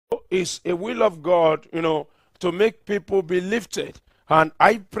it's a will of God, to make people be lifted. And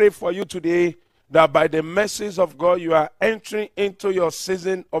I pray for you today that by the mercies of God, you are entering into your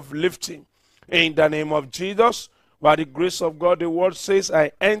season of lifting. In the name of Jesus, by the grace of God, the word says,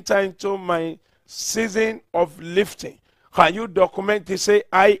 I enter into my season of lifting. Can you document it? Say,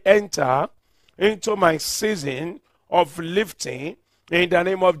 I enter into my season of lifting. In the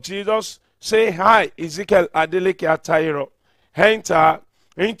name of Jesus, say, hi, Ezekiel Adeleke Atayero. Enter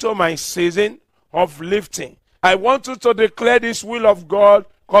into my season of lifting. I want you to declare this will of God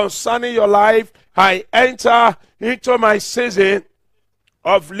concerning your life. I enter into my season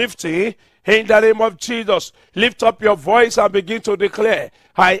of lifting. In the name of Jesus, lift up your voice and begin to declare,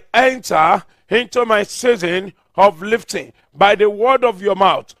 I enter into my season of lifting. By the word of your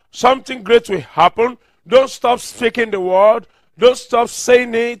mouth, something great will happen. Don't stop speaking the word. Don't stop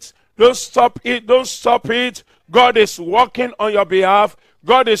saying it. Don't stop it. Don't stop it. God is working on your behalf.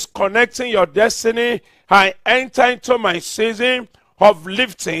 God is connecting your destiny. I enter into my season of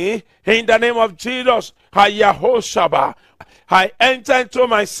lifting in the name of Jesus. I enter into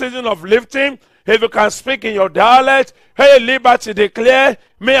my season of lifting. If you can speak in your dialect, hey, liberty declare,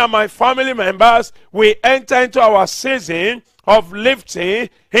 me and my family members, we enter into our season of lifting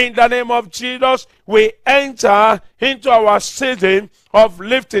in the name of Jesus. We enter into our season of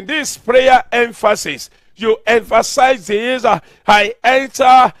lifting. This prayer emphasis, you emphasize this. I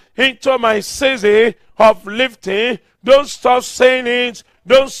enter into my season of lifting. Don't stop saying it.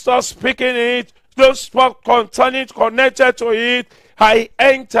 Don't stop speaking it. Don't stop connected to it. I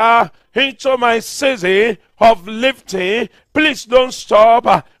enter into my season of lifting. Please don't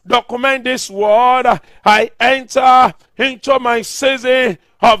stop. Document this word. I enter into my season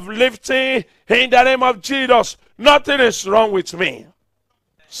of lifting in the name of Jesus. Nothing is wrong with me.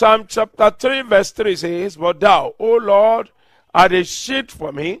 Psalm chapter 3 verse 3 says, but thou, O Lord, art a shield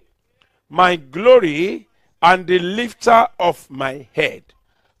for me, my glory, and the lifter of my head.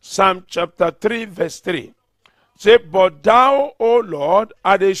 Psalm chapter 3 verse 3. Say, but thou, O Lord,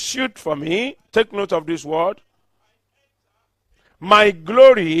 art a shield for me. Take note of this word. My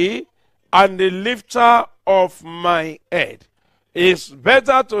glory and the lifter of my head. It's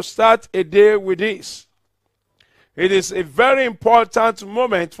better to start a day with this. It is a very important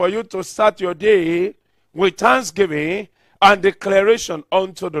moment for you to start your day with thanksgiving and declaration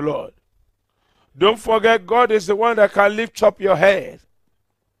unto the Lord. Don't forget, God is the one that can lift up your head.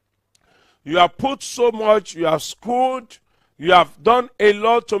 You have put so much, you have schooled, you have done a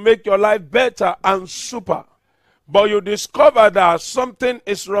lot to make your life better and super. But you discover that something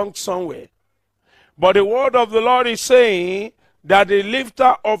is wrong somewhere. But the word of the Lord is saying that the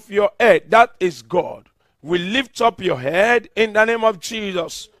lifter of your head, that is God, will lift up your head in the name of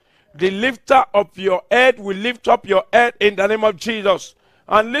Jesus. The lifter of your head will lift up your head in the name of Jesus.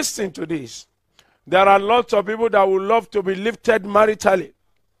 And listen to this. There are lots of people that would love to be lifted maritally,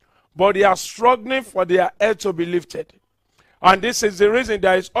 but they are struggling for their head to be lifted. And this is the reason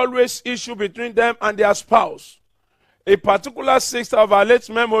there is always issue between them and their spouse. A particular sister of our late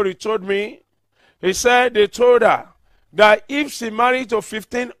memory told me, he said they told her that if she married to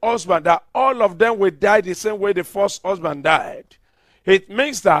 15 husbands, that all of them will die the same way the first husband died. It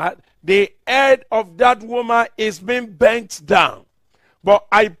means that the head of that woman is being bent down. But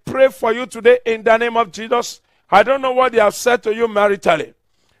I pray for you today in the name of Jesus. I don't know what they have said to you maritally.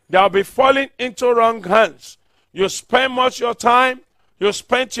 They will be falling into wrong hands. You spend much of your time. You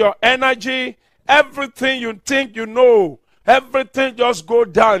spend your energy. Everything you think you know. Everything just go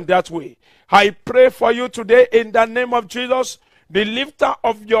down that way. I pray for you today in the name of Jesus. The lifter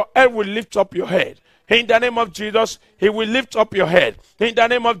of your head will lift up your head. In the name of Jesus, he will lift up your head. In the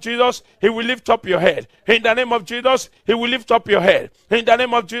name of Jesus, he will lift up your head. In the name of Jesus, he will lift up your head. In the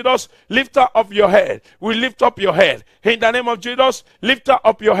name of Jesus, lifter of your head will lift up your head. In the name of Jesus, lifter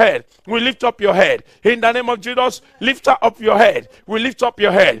up your head will lift up your head. In the name of Jesus, lifter up your head will lift up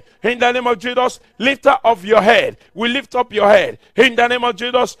your head. In the name of Jesus, lifter of your head will lift up your head. In the name of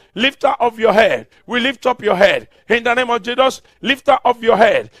Jesus, lifter of your head will lift up your head. In the name of Jesus, lifter of your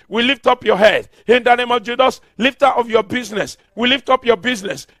head will lift up your head. In the name of Jesus, lifter of your business will lift up your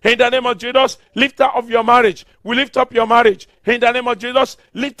business. In the name of Jesus, lifter of your marriage will lift up your marriage. In the name of Jesus,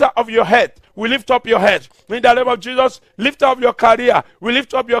 lifter of your head will lift up your head. In the name of Jesus, lifter of your career will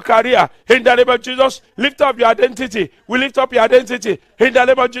lift up your career. In the name of Jesus, lifter of your identity will lift up your identity. In the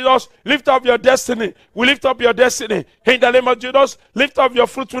name of Jesus, lifter of your destiny will lift up your destiny. In the name of Jesus, lifter of your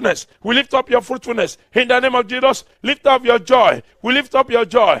fruitfulness will lift up your fruitfulness. In the name of Jesus, lifter of your joy will lift up your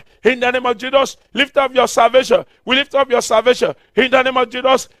joy. In the name of Jesus, lifter of your salvation will lift up your salvation. celebration. In the name of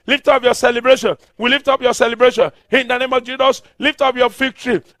Jesus, lift up your celebration. We lift up your celebration. In the name of Jesus, lift up your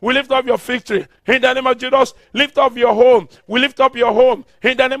victory. We lift up your victory. In the name of Jesus, lift up your home. We lift up your home.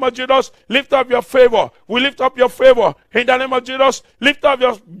 In the name of Jesus, lift up your favor. We lift up your favor. In the name of Jesus, lift up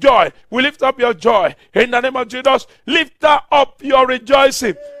your joy. We lift up your joy. In the name of Jesus, lift up your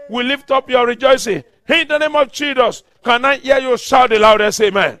rejoicing. We lift up your rejoicing. In the name of Jesus, can I hear you shout the loudest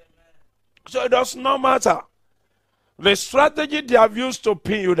amen? So it does not matter the strategy they have used to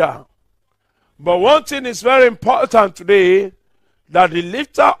pin you down. But one thing is very important today, that the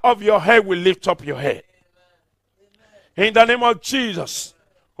lifter of your head will lift up your head. In the name of Jesus.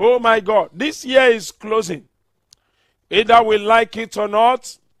 Oh my God, this year is closing. Either we like it or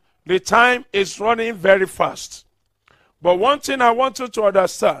not, the time is running very fast. But one thing I want you to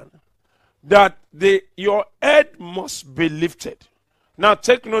understand, that your head must be lifted. Now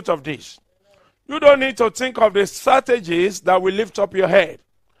take note of this. You don't need to think of the strategies that will lift up your head.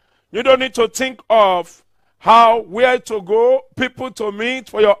 You don't need to think of where to go, people to meet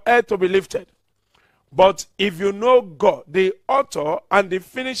for your head to be lifted. But if you know God, the author and the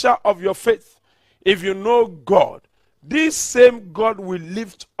finisher of your faith, if you know God, this same God will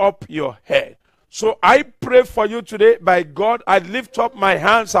lift up your head. So I pray for you today, by God, I lift up my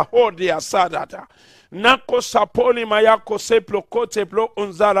hands. I hold the asadata. Nako saponi mayako seplo koteplo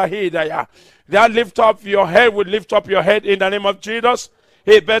unzara hidaya. That lift up your head will lift up your head in the name of Jesus.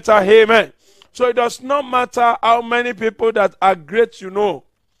 Hey, better amen. So it does not matter how many people that are great you know.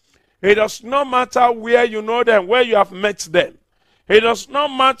 It does not matter where you know them, where you have met them. It does not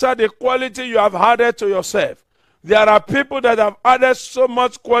matter the quality you have added to yourself. There are people that have added so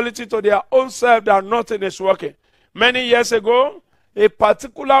much quality to their own self that nothing is working. Many years ago, a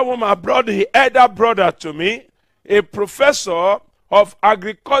particular woman brought the elder brother to me, a professor of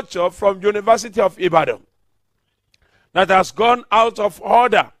agriculture from University of Ibadan, that has gone out of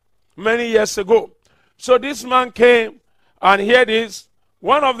order many years ago. So this man came, and here it is.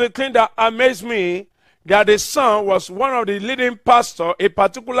 One of the things that amazed me, that the son was one of the leading pastors, a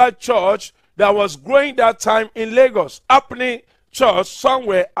particular church that was growing that time in Lagos, happening church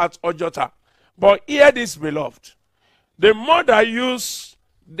somewhere at Ojota. But hear this, beloved. The mother used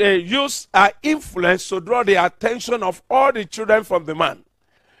her influence to draw the attention of all the children from the man.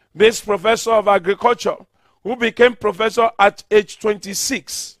 This professor of agriculture, who became professor at age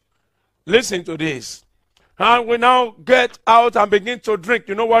 26. Listen to this. And we now get out and begin to drink.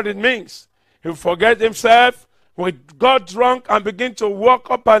 You know what it means? He forget himself. We got drunk and begin to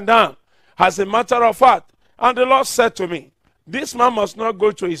walk up and down. As a matter of fact, and the Lord said to me, this man must not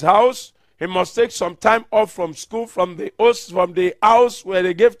go to his house. He must take some time off from school, from the house where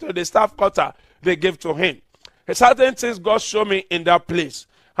they gave to the staff quarter, they gave to him. A certain things God showed me in that place.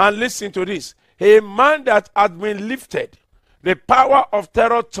 And listen to this. A man that had been lifted, the power of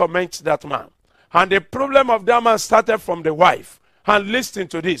terror torments that man. And the problem of that man started from the wife. And listen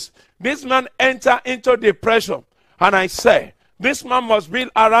to this. This man entered into depression. And I say, this man must be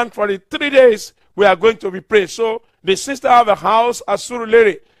around for the 3 days we are going to be praying. So the sister have a house at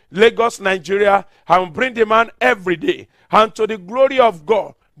Surulere, Lagos, Nigeria, and bring the man every day. And to the glory of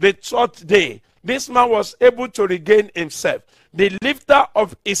God, the 3rd day, this man was able to regain himself. The lifter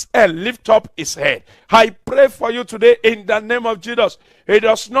of his head lift up his head. I pray for you today in the name of Jesus. It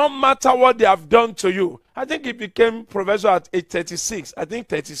does not matter what they have done to you. I think he became professor at age 36. I think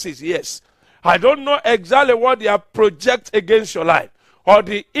 36, yes. I don't know exactly what they have projected against your life, or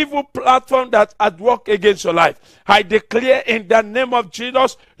the evil platform that had worked against your life. I declare in the name of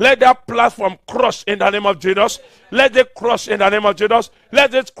Jesus, let that platform crush in the name of Jesus. Let it crush in the name of Jesus.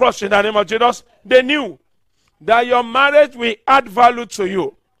 Let it crush in the name of Jesus. They knew that your marriage will add value to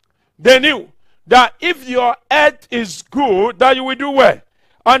you. They knew that if your health is good, that you will do well.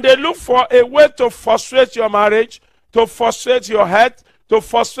 And they look for a way to frustrate your marriage, to frustrate your health, to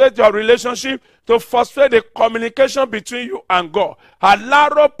frustrate your relationship, to frustrate the communication between you and God.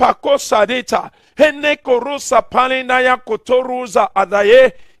 Alaro pako sadita, hene korusa palinaya kotoruza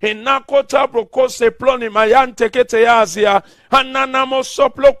adaye, hinakota brokose ploni mayante kete yazia, hananamo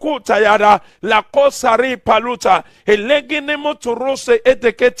soplokuta yada, la kosari paluta, elegine moturuse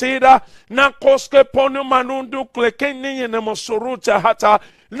eteketira, nakoske ponu manundu klekeni yenemosuruta hata,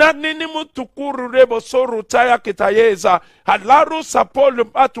 na ninimu tukuru rebo soru taya kitayeza halaru sapolu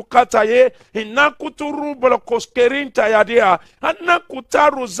batu kataye inakuturu blokoskerin tayadia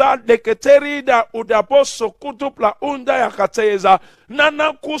anakutaru za deketerida udaboso kutupla unda ya kateza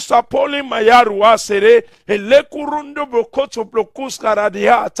nanaku sapoli mayaru asere elekurundu bokoto blokus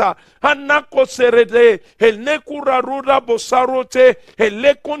karadiata anako serede elekura ruda bosarote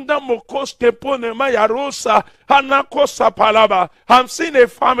elekunda mokoske pone mayarusa anako sapalaba. I'm seeing a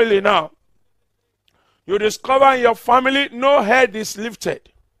family now. You discover in your family no head is lifted.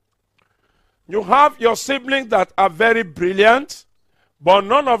 You have your siblings that are very brilliant, but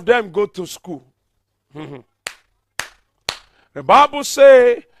none of them go to school. The Bible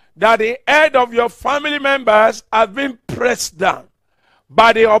says that the head of your family members have been pressed down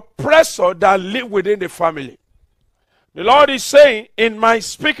by the oppressor that live within the family. The Lord is saying, in my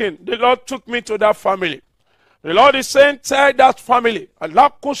speaking, the Lord took me to that family. The Lord is saying, tell that family, I'm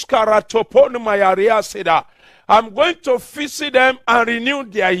going to visit them and renew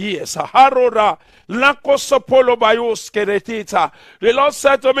their years. The Lord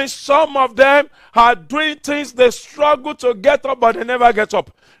said to me, some of them are doing things, they struggle to get up, but they never get up.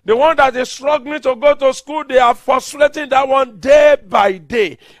 The one that is struggling to go to school, they are frustrating that one day by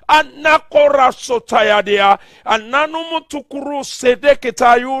day. Anakora sotayadea, ananumu tukuru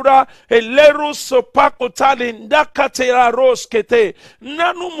sedeketayura, eleru sopakotali ndakatera roskete,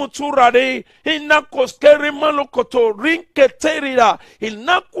 nanumu turade, inakoskeri malukoto, rinketerida,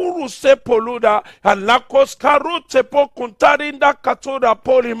 inakuru sepoluda, alakoskaru pokuntari ndakatura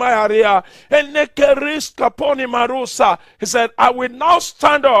polimayaria, enekeriska poni marusa. He said, I will now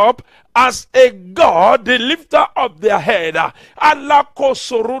stand up as a God, the lifter of their head. Allah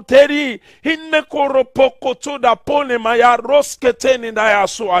kosoruteri innekoropoko to the polemaya rosketeni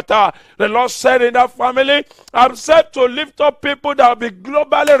dayasuata. The Lord said in that family, I'm set to lift up people that will be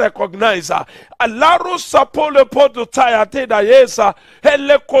globally recognized. Allah rusapole podo tayate dayesa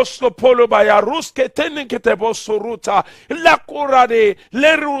hele kostopolo baya rusketeni ketebo soruta la kurade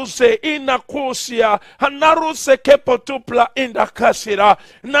leruse inakosia hanaruse kepotupla indakasira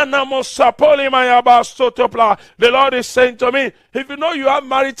nanamo. The Lord is saying to me, if you know you have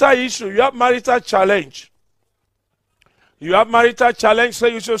marital issue, you have marital challenge. You have marital challenge, so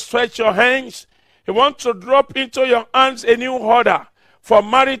you should stretch your hands. You want to drop into your hands a new order for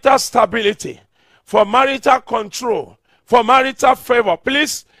marital stability, for marital control, for marital favor.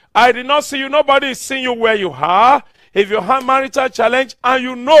 Please, I did not see you. Nobody is seeing you where you are. If you have marital challenge and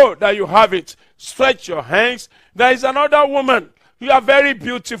you know that you have it, stretch your hands. There is another woman. You are very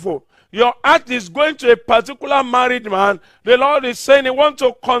beautiful. Your heart is going to a particular married man. The Lord is saying he wants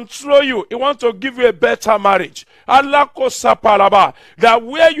to control you. He wants to give you a better marriage. That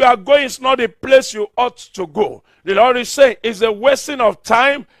where you are going is not a place you ought to go. The Lord is saying it's a wasting of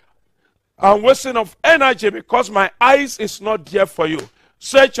time and wasting of energy because my eyes is not there for you.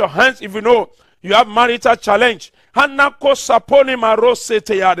 Stretch your hands if you know you have marital challenge.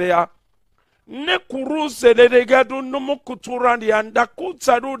 Ne kuruze dedegadu numu kuturandi anda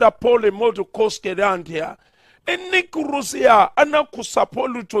kutsaru da pole modu koske dandia. Eni kuruzia ana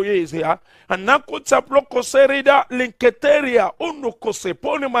kusapolu toyezia ana kutsaplo koserida linketeria unu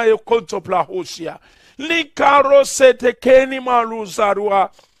koseponi mayo kontopla hoshia. Likaro sete keni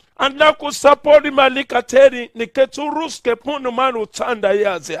maluzarua. Anda kusaponi malikateri niketuruske punu manu tanda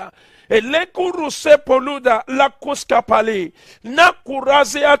yazia. Elekuru sepoluda la kuskapali na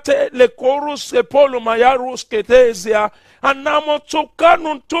kuraziate le koru sepolu mayarus ketezia anamo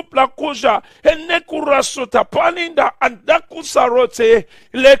tukanu tupla kuja enekurasuta paninda andakusarote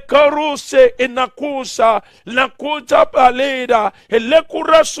le koruse enakusa la kuta palida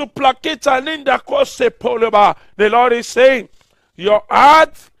elekurasu plaketa linda kose poluba. The Lord is saying, your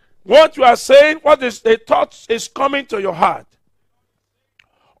heart, what you are saying, what is the thought is coming to your heart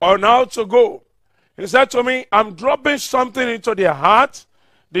on how to go. He said to me, I'm dropping something into their heart.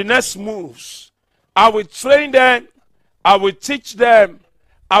 The next moves, I will train them, I will teach them,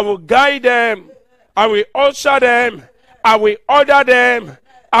 I will guide them, I will usher them, I will order them,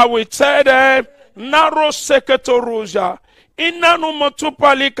 I will tell them, Naro seketoruja.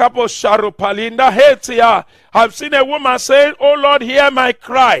 I've seen a woman saying, oh Lord, hear my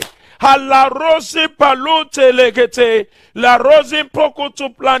cry. La rosi palute legete, la rosi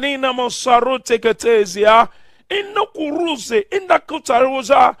pokutu planina monsarute ketezia, inno kuruze, inda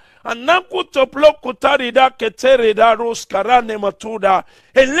kutaruza, anakuto blokutarida keterida ruskarane matuda,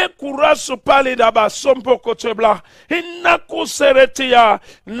 ele kurasu palida basompo kotebla, inna kuseretia,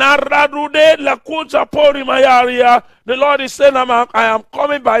 naradude la kuta pori mayaria. The Lord is saying, I am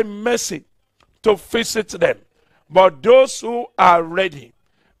coming by mercy to visit them. But those who are ready,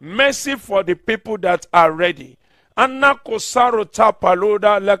 Mercy for the people that are ready. I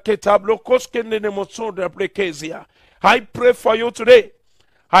pray for you today.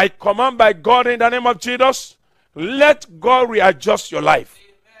 I command by God in the name of Jesus, let God readjust your life.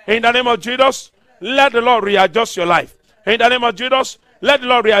 In the name of Jesus, let the Lord readjust your life. In the name of Jesus, let the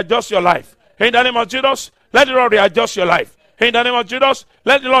Lord readjust your life. In the name of Jesus, let the Lord readjust your life. In the name of Jesus,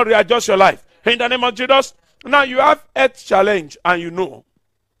 let the Lord readjust your life. In the name of Jesus, now you have health challenge and you know.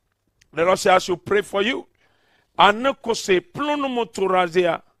 The Lord says I should pray for you. Anako se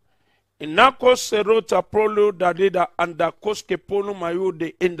plunumuturazia. Inako se rota prolu dadida andakoske ponu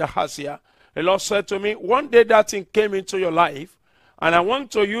mayude in the hasia. The Lord said to me, one day that thing came into your life, and I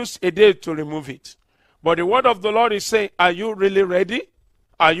want to use a day to remove it. But the word of the Lord is saying, are you really ready?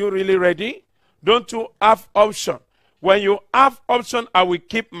 Are you really ready? Don't you have option? When you have option, I will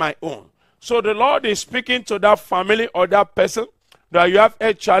keep my own. So the Lord is speaking to that family or that person that you have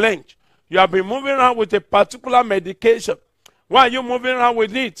a challenge. You have been moving around with a particular medication. Why are you moving around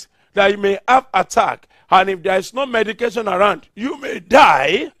with it? That you may have attack. And if there is no medication around, you may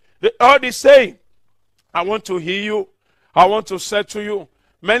die. The Lord is saying, I want to heal you. I want to say to you,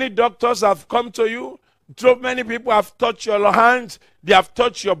 many doctors have come to you. So many people have touched your hands. They have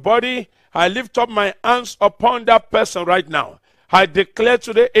touched your body. I lift up my hands upon that person right now. I declare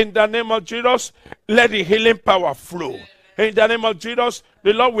today in the name of Jesus, let the healing power flow. In the name of Jesus,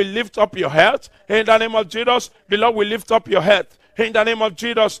 the Lord will lift up your health. In the name of Jesus, the Lord will lift up your health. In the name of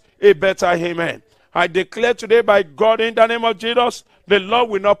Jesus, a better amen. I declare today by God in the name of Jesus, the Lord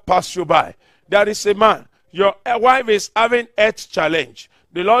will not pass you by. There is a man, your wife is having health challenge.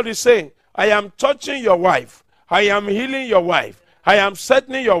 The Lord is saying, I am touching your wife. I am healing your wife. I am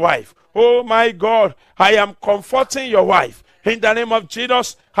settling your wife. Oh my God, I am comforting your wife. In the name of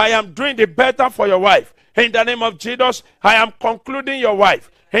Jesus, I am doing the better for your wife. In the name of Jesus, I am concluding your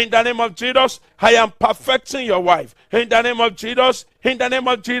wife. In the name of Jesus, I am perfecting your wife. In the name of Jesus, in the name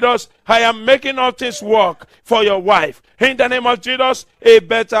of Jesus, I am making all things work for your wife. In the name of Jesus, a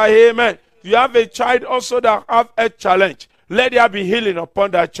better amen. You have a child also that have a challenge. Let there be healing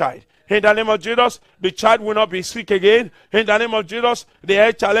upon that child. In the name of Jesus, the child will not be sick again. In the name of Jesus, the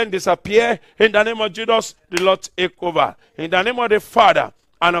health challenge disappear. In the name of Jesus, the Lord take over. In the name of the Father,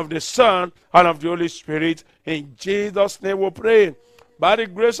 and of the Son, and of the Holy Spirit. In Jesus' name we pray. By the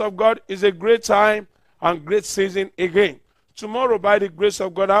grace of God, is a great time and great season again. Tomorrow, by the grace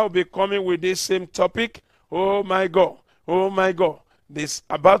of God, I will be coming with this same topic. Oh my God. Oh my God. This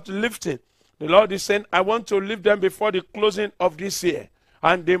about lifting. The Lord is saying, I want to lift them before the closing of this year.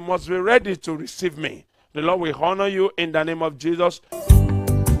 And they must be ready to receive me. The Lord will honor you in the name of Jesus.